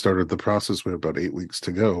we started the process. We have about 8 weeks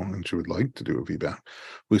to go, and she would like to do a VBAC.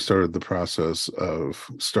 We started the process of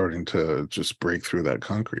starting to just break through that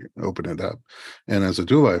concrete, open it up. And as a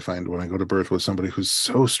doula, I find when I go to birth with somebody who's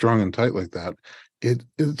so strong and tight like that,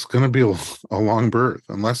 it's going to be a long birth.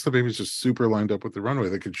 Unless the baby's just super lined up with the runway,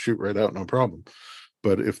 they could shoot right out, no problem.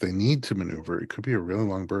 But if they need to maneuver, it could be a really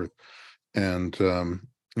long birth. And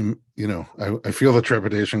I feel the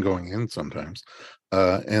trepidation going in sometimes,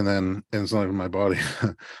 and it's not even my body.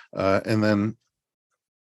 And then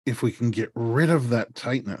if we can get rid of that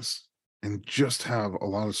tightness and just have a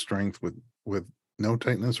lot of strength with no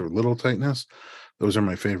tightness or little tightness, those are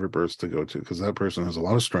my favorite births to go to, because that person has a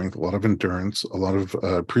lot of strength, a lot of endurance, a lot of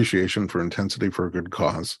appreciation for intensity for a good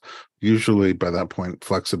cause, usually by that point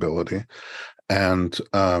flexibility. And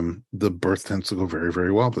the birth tends to go very,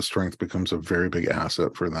 very well. The strength becomes a very big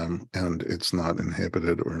asset for them, and it's not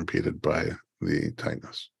inhibited or impeded by the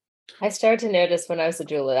tightness. I started to notice when I was a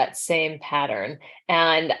doula that same pattern.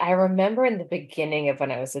 And I remember in the beginning of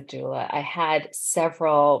when I was a doula, I had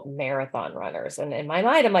several marathon runners. And in my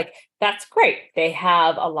mind, I'm like, that's great. They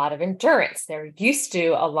have a lot of endurance. They're used to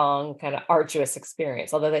a long, kind of arduous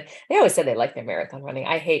experience. Although they always said they like their marathon running.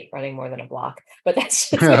 I hate running more than a block, but that's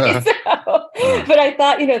just me. But I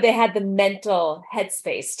thought, they had the mental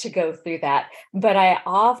headspace to go through that. But I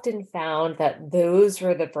often found that those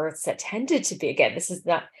were the births that tended to be, again, this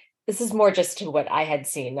is more just to what I had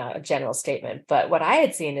seen, not a general statement, but what I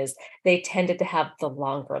had seen is they tended to have the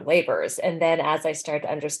longer labors. And then as I started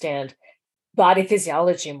to understand body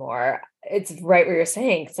physiology more, it's right where you're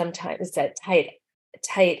saying, sometimes that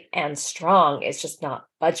tight and strong is just not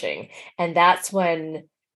budging. And that's when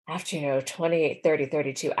after, 28, 30,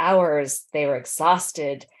 32 hours, they were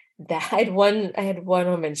exhausted. I had one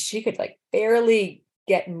woman, she could like barely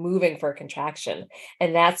get moving for a contraction.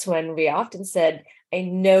 And that's when we often said, I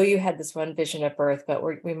know you had this one vision of birth, but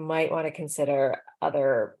we might want to consider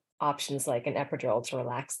other options like an epidural to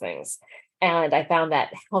relax things. And I found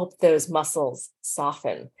that helped those muscles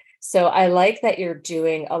soften. So I like that you're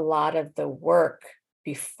doing a lot of the work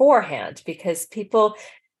beforehand, because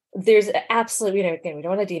there's absolutely, again, we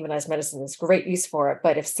don't want to demonize medicine. There's great use for it.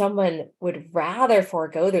 But if someone would rather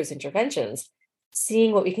forego those interventions,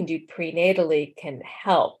 seeing what we can do prenatally can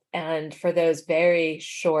help. And for those very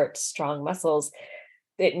short, strong muscles,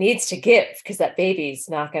 it needs to give because that baby's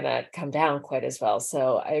not going to come down quite as well.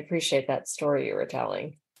 So I appreciate that story you were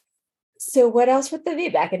telling. So what else with the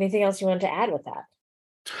VBAC? Anything else you want to add with that?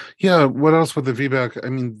 Yeah, what else with the VBAC? I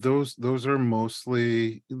mean, those are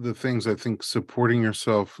mostly the things. I think supporting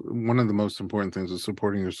yourself. One of the most important things is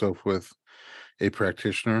supporting yourself with a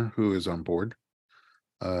practitioner who is on board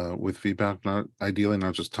with feedback, not ideally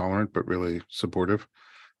not just tolerant, but really supportive.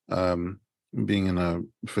 Um, Being in a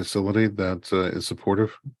facility that is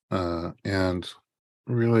supportive, and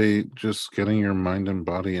really just getting your mind and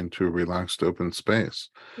body into a relaxed, open space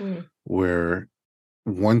Mm, where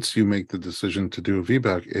once you make the decision to do a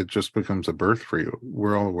VBAC, it just becomes a birth for you.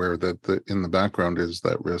 We're all aware that in the background is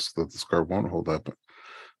that risk that the scar won't hold up,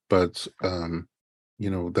 but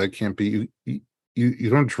that can't be you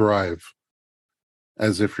don't drive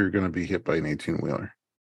as if you're going to be hit by an 18-wheeler,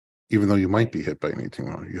 even though you might right. be hit by an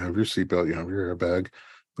 18-wheeler. You have your seatbelt, you have your airbag,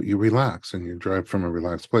 but you relax and you drive from a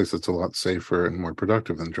relaxed place. It's a lot safer and more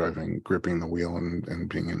productive than driving, gripping the wheel and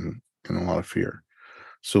being in a lot of fear.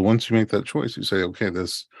 So once you make that choice, you say, okay,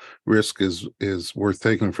 this risk is worth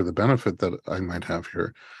taking for the benefit that I might have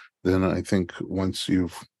here. Then I think once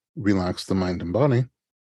you've relaxed the mind and body,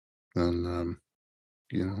 then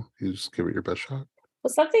you just give it your best shot.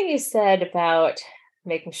 Well, something you said about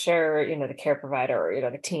making sure, the care provider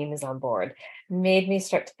or, the team is on board made me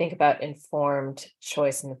start to think about informed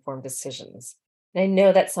choice and informed decisions. And I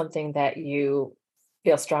know that's something that you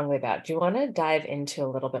feel strongly about. Do you want to dive into a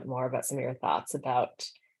little bit more about some of your thoughts about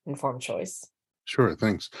informed choice? Sure,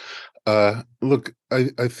 thanks. Look,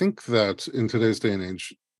 I think that in today's day and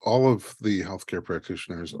age, all of the healthcare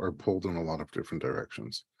practitioners are pulled in a lot of different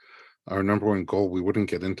directions. Our number one goal, we wouldn't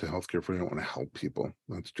get into healthcare if we don't want to help people.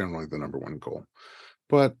 That's generally the number one goal.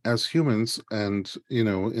 But as humans and,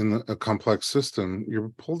 in a complex system, you're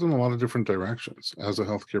pulled in a lot of different directions. As a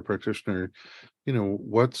healthcare practitioner,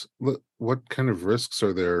 what kind of risks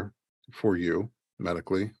are there for you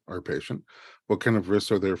medically, our patient? What kind of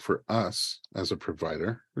risks are there for us as a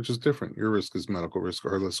provider, which is different? Your risk is medical risk,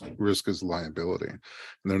 our risk is liability. And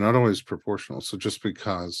they're not always proportional. So just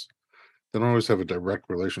because they don't always have a direct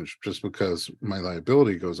relationship, just because my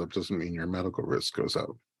liability goes up doesn't mean your medical risk goes up.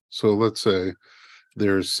 So let's say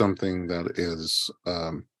there's something that is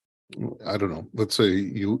I don't know, let's say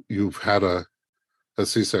you've had a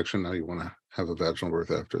C-section, now you want to have a vaginal birth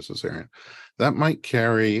after a cesarean. That might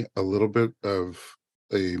carry a little bit of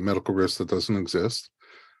a medical risk that doesn't exist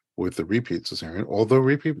with the repeat cesarean, although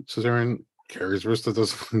repeat cesarean carries risk that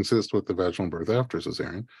doesn't exist with the vaginal birth after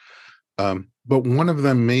cesarean. But one of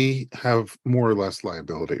them may have more or less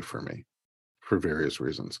liability for me for various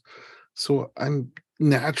reasons. So I'm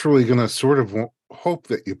naturally going to sort of hope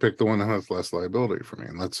that you pick the one that has less liability for me.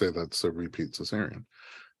 And let's say that's a repeat cesarean.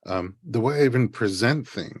 The way I even present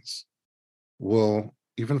things will,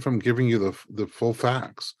 even from giving you the full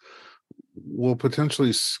facts, will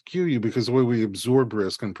potentially skew you because the way we absorb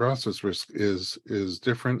risk and process risk is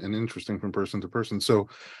different and interesting from person to person. So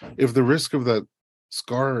if the risk of that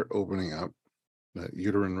scar opening up, that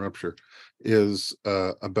uterine rupture, is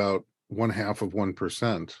about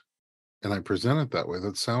 0.5%, and I present it that way,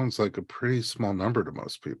 that sounds like a pretty small number to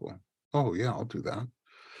most people. Oh yeah, I'll do that.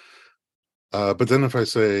 But then if I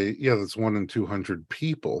say, yeah, that's 1 in 200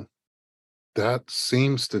 people, that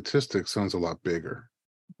same statistic sounds a lot bigger.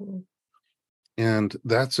 Mhm. And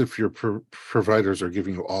that's if your providers are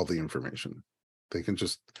giving you all the information. They can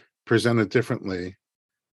just present it differently,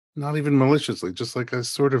 not even maliciously, just like I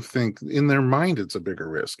sort of think in their mind it's a bigger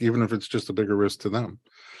risk, even if it's just a bigger risk to them.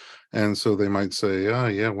 And so they might say, oh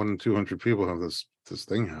yeah, 1 in 200 people have this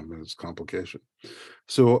thing happen, it's complication.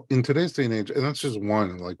 So in today's day and age, and that's just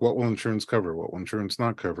one, like what will insurance cover? What will insurance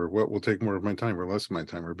not cover? What will take more of my time or less of my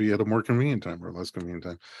time, or be at a more convenient time or less convenient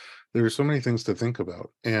time? There are so many things to think about.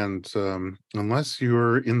 And unless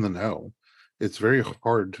you're in the know, it's very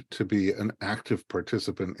hard to be an active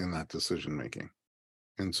participant in that decision making.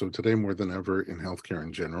 And so today, more than ever in healthcare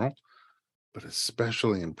in general, but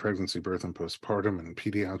especially in pregnancy, birth, and postpartum and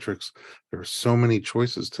pediatrics, there are so many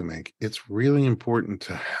choices to make. It's really important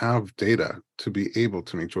to have data to be able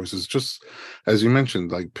to make choices. Just as you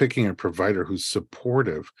mentioned, like picking a provider who's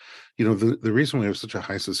supportive. The reason we have such a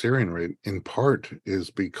high cesarean rate in part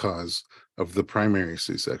is because of the primary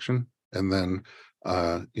C-section and then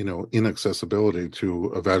inaccessibility to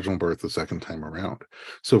a vaginal birth the second time around.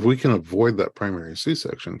 So if we can avoid that primary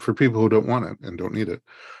C-section for people who don't want it and don't need it,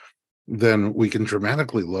 then we can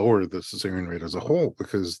dramatically lower the cesarean rate as a whole,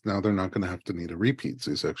 because now they're not going to have to need a repeat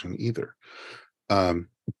C-section either.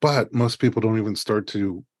 But most people don't even start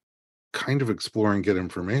to kind of explore and get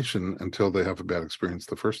information until they have a bad experience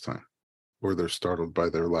the first time, or they're startled by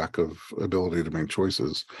their lack of ability to make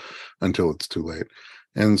choices until it's too late.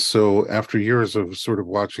 And so after years of sort of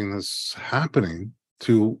watching this happening,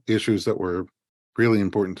 two issues that were really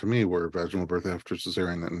important to me were vaginal birth after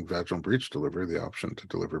cesarean and vaginal breech delivery, the option to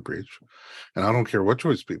deliver breech. And I don't care what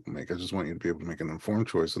choice people make. I just want you to be able to make an informed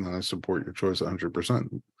choice. And then I support your choice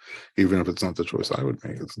 100%, even if it's not the choice I would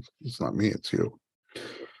make. It's not me, it's you.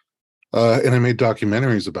 And I made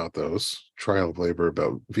documentaries about those, Trial of Labor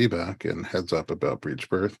about VBAC and Heads Up about breech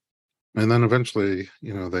birth. And then eventually,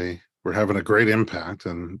 they were having a great impact,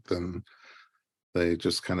 and then they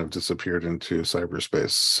just kind of disappeared into cyberspace.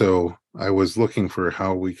 So I was looking for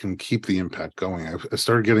how we can keep the impact going. I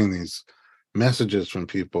started getting these messages from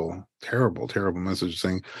people, terrible messages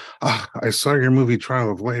saying, I saw your movie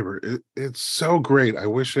Trial of Labor. It's so great. I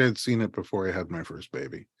wish I had seen it before I had my first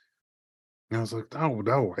baby. And I was like,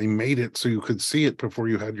 no, I made it so you could see it before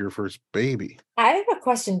you had your first baby. I have a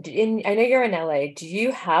question. I know you're in LA. Do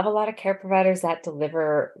you have a lot of care providers that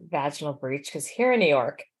deliver vaginal breech? Because here in New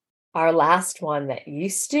York, our last one that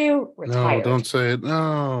used to retired. No, don't say it.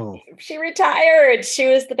 No. She retired. She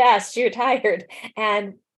was the best. She retired.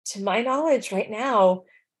 And to my knowledge, right now,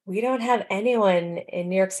 we don't have anyone in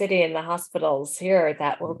New York City in the hospitals here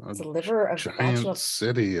that will deliver a vaginal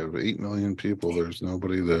city of 8 million people. There's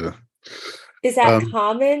nobody to. Is that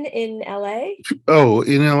common in LA? Oh,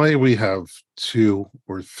 in LA, we have 2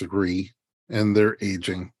 or 3, and they're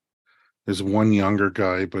aging. There's one younger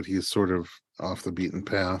guy, but he's sort of off the beaten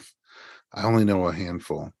path. I only know a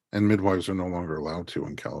handful, and midwives are no longer allowed to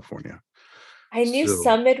in California. I knew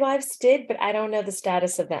some midwives did, but I don't know the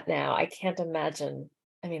status of that now. I can't imagine.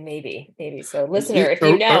 I mean, maybe. So listener, if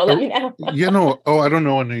you know, let me know. I don't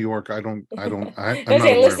know in New York. I'm not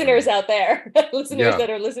listeners out there, that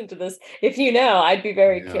are listening to this. If you know, I'd be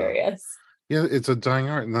very curious. Yeah, it's a dying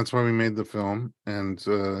art, and that's why we made the film. And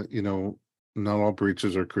not all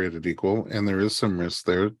breaches are created equal, and there is some risk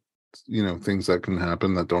there. Things that can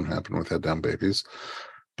happen that don't happen with head down babies.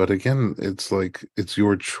 But again, it's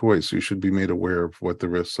your choice. You should be made aware of what the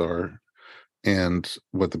risks are and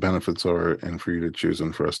what the benefits are, and for you to choose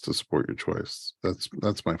and for us to support your choice.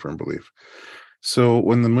 That's my firm belief. So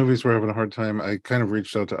when the movies were having a hard time, I kind of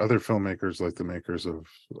reached out to other filmmakers, like the makers of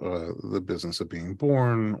The Business of Being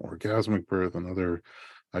Born, Orgasmic Birth, and other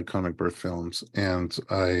iconic birth films. And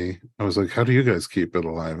I was like, how do you guys keep it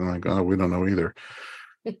alive? And like, we don't know either.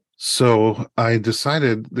 So I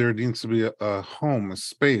decided there needs to be a home, a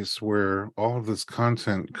space where all of this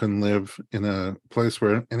content can live in a place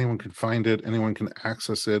where anyone can find it, anyone can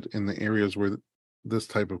access it in the areas where this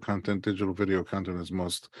type of content, digital video content, is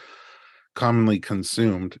most commonly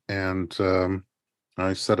consumed. And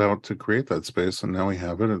I set out to create that space, and now we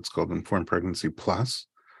have it. It's called Informed Pregnancy Plus.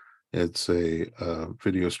 It's a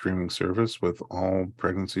video streaming service with all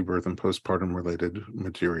pregnancy, birth, and postpartum related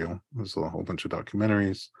material. There's a whole bunch of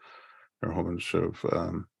documentaries. There are a whole bunch of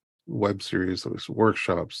web series. There's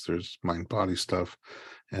workshops. There's mind-body stuff.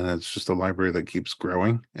 And it's just a library that keeps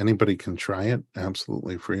growing. Anybody can try it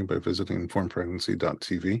absolutely free by visiting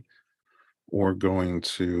informedpregnancy.tv or going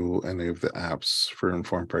to any of the apps for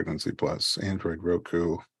Informed Pregnancy Plus, Android,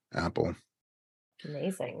 Roku, Apple.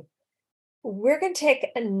 Amazing. We're going to take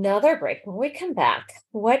another break. When we come back,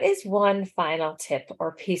 what is one final tip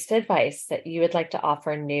or piece of advice that you would like to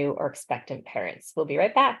offer new or expectant parents? We'll be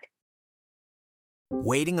right back.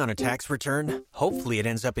 Waiting on a tax return? Hopefully it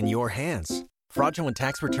ends up in your hands. Fraudulent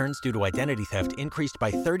tax returns due to identity theft increased by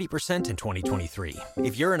 30% in 2023.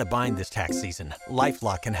 If you're in a bind this tax season,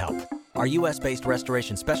 LifeLock can help. Our U.S.-based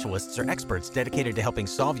restoration specialists are experts dedicated to helping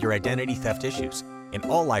solve your identity theft issues. And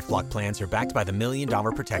all LifeLock plans are backed by the $1 Million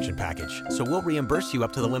Protection Package. So we'll reimburse you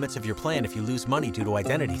up to the limits of your plan if you lose money due to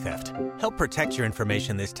identity theft. Help protect your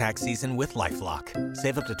information this tax season with LifeLock.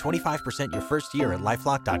 Save up to 25% your first year at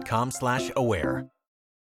LifeLock.com/aware.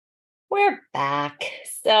 We're back.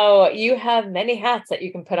 So you have many hats that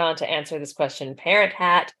you can put on to answer this question. Parent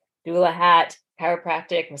hat, doula hat,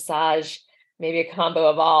 chiropractic, massage, maybe a combo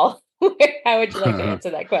of all. How would you like to answer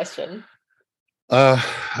that question?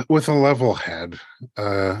 With a level head,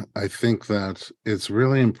 I think that it's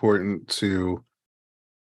really important to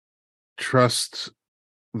trust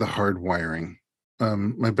the hardwiring.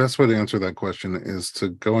 My best way to answer that question is to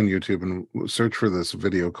go on YouTube and search for this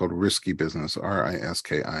video called Risky Business,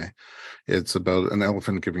 RISKI. It's about an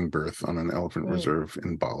elephant giving birth on an elephant reserve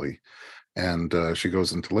in Bali. And she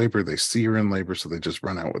goes into labor. They see her in labor, so they just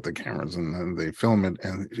run out with the cameras and then they film it.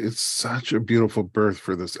 And it's such a beautiful birth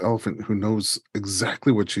for this elephant who knows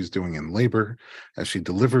exactly what she's doing in labor. As she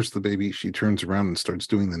delivers the baby, she turns around and starts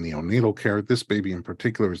doing the neonatal care. This baby in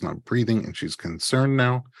particular is not breathing, and she's concerned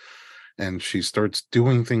now. And she starts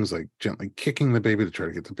doing things like gently kicking the baby to try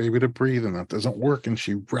to get the baby to breathe, and that doesn't work. And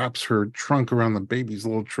she wraps her trunk around the baby's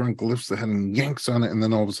little trunk, lifts the head and yanks on it, and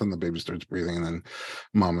then all of a sudden the baby starts breathing, and then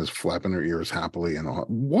mom is flapping her ears happily and all.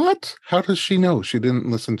 What? How does she know? She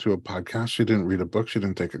didn't listen to a podcast. She didn't read a book. She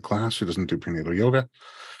didn't take a class. She doesn't do prenatal yoga.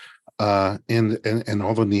 And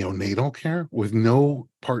all the neonatal care with no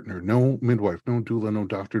partner, no midwife, no doula, no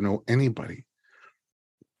doctor, no anybody.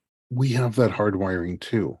 We have that hardwiring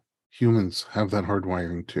too. Humans have that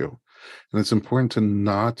hardwiring too. And it's important to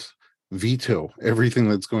not veto everything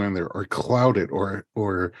that's going on there or cloud it or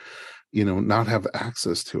not have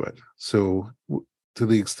access to it. So to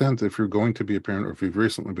the extent, if you're going to be a parent or if you've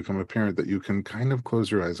recently become a parent, that you can kind of close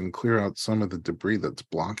your eyes and clear out some of the debris that's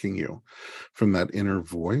blocking you from that inner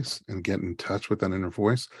voice and get in touch with that inner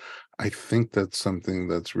voice, I think that's something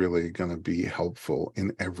that's really going to be helpful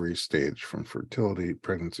in every stage, from fertility,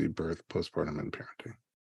 pregnancy, birth, postpartum, and parenting.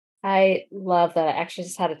 I love that. I actually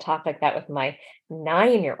just had a talk like that with my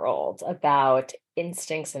 9-year-old about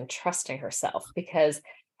instincts and trusting herself, because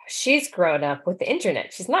she's grown up with the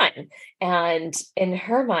internet. She's 9. And in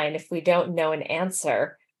her mind, if we don't know an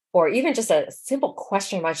answer or even just a simple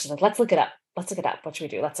question, she's like, let's look it up. Let's look it up. What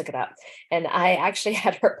should we do? Let's look it up. And I actually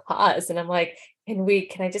had her pause and I'm like, can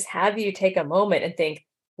I just have you take a moment and think,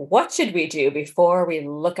 what should we do before we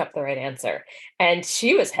look up the right answer? And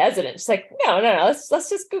she was hesitant. She's like, no, let's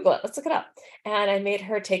just Google it. Let's look it up. And I made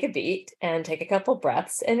her take a beat and take a couple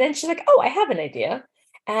breaths. And then she's like, oh, I have an idea.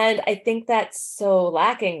 And I think that's so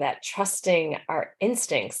lacking, that trusting our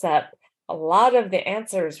instincts, that a lot of the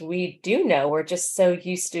answers we do know, we're just so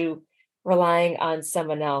used to relying on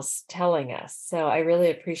someone else telling us. So I really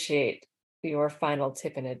appreciate your final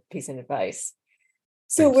tip and a piece of advice.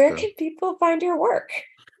 So Thanks, where Deb. can people find your work?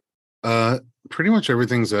 Pretty much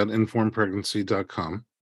everything's at informedpregnancy.com.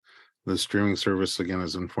 The streaming service again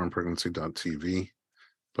is informedpregnancy.tv,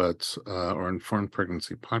 but our Informed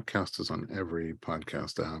Pregnancy podcast is on every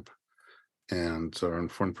podcast app. And our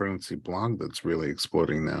Informed Pregnancy blog that's really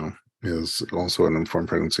exploding now is also at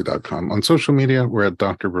informedpregnancy.com. On social media, we're at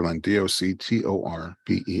Dr. Berlin,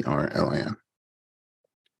 DoctorBerlin.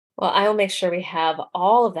 Well, I will make sure we have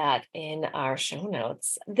all of that in our show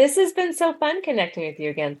notes. This has been so fun connecting with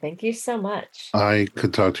you again. Thank you so much. I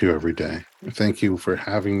could talk to you every day. Thank you for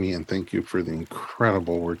having me, and thank you for the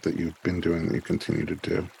incredible work that you've been doing, that you continue to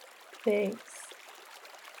do. Thanks.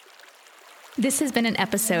 This has been an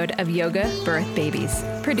episode of Yoga Birth Babies,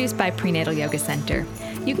 produced by Prenatal Yoga Center.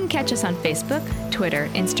 You can catch us on Facebook, Twitter,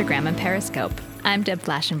 Instagram, and Periscope. I'm Deb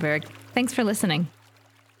Flaschenberg. Thanks for listening.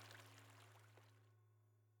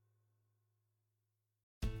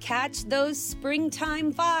 Catch those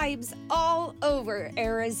springtime vibes all over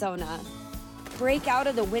Arizona. Break out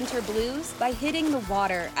of the winter blues by hitting the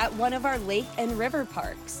water at one of our lake and river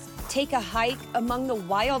parks. Take a hike among the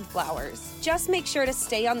wildflowers. Just make sure to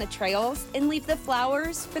stay on the trails and leave the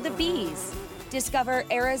flowers for the bees. Discover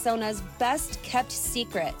Arizona's best kept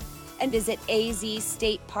secret and visit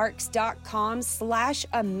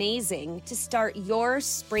azstateparks.com/amazing to start your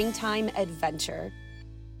springtime adventure.